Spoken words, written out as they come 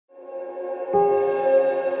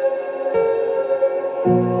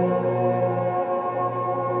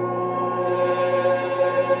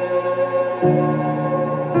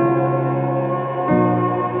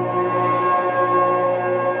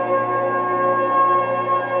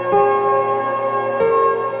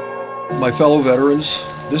My fellow veterans,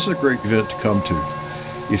 this is a great event to come to.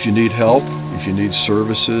 If you need help, if you need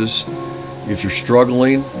services, if you're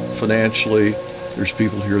struggling financially, there's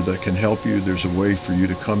people here that can help you. There's a way for you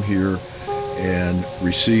to come here and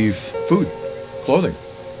receive food, clothing,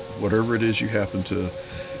 whatever it is you happen to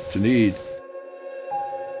need.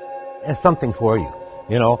 It's something for you.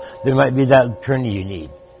 You know, there might be that attorney you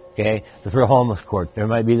need, okay? For a homeless court, there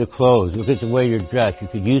might be the clothes. Look at the way you're dressed. You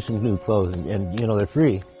could use some new clothes, and you know, they're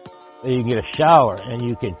free. You can get a shower, and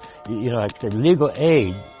you can, you know, like I said, legal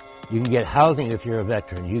aid. You can get housing if you're a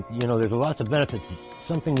veteran. You know, there's lots of benefits.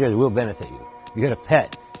 Something there that will benefit you. You got a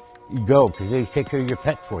pet, you go, because they take care of your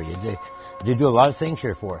pet for you. They do a lot of things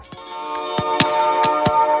here for us.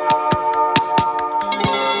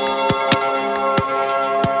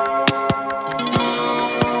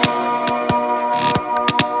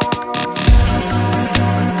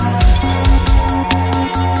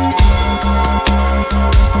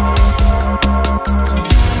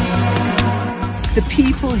 The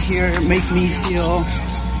people here make me feel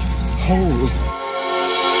whole.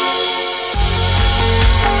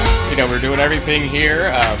 You know, we're doing everything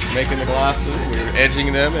here, making the glasses, we're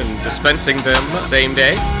edging them and dispensing them same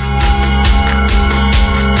day.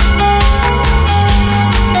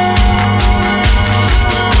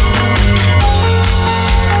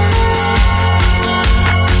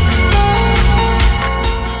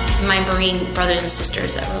 My Marine brothers and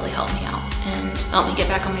sisters that really helped me out and helped me get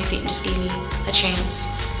back on my feet and just gave me a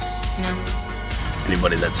chance, you know.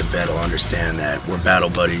 Anybody that's a vet will understand that we're battle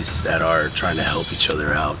buddies that are trying to help each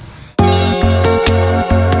other out.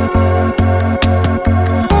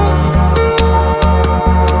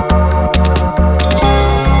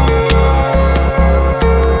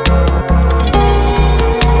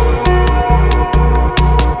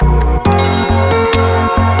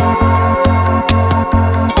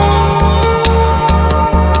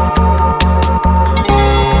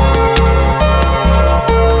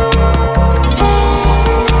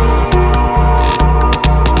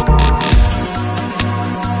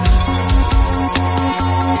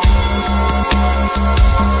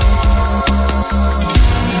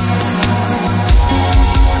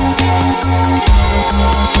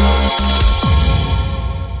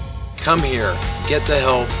 Come here, get the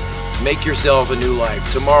help, make yourself a new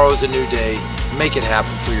life. Tomorrow's a new day. Make it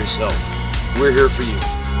happen for yourself. We're here for you.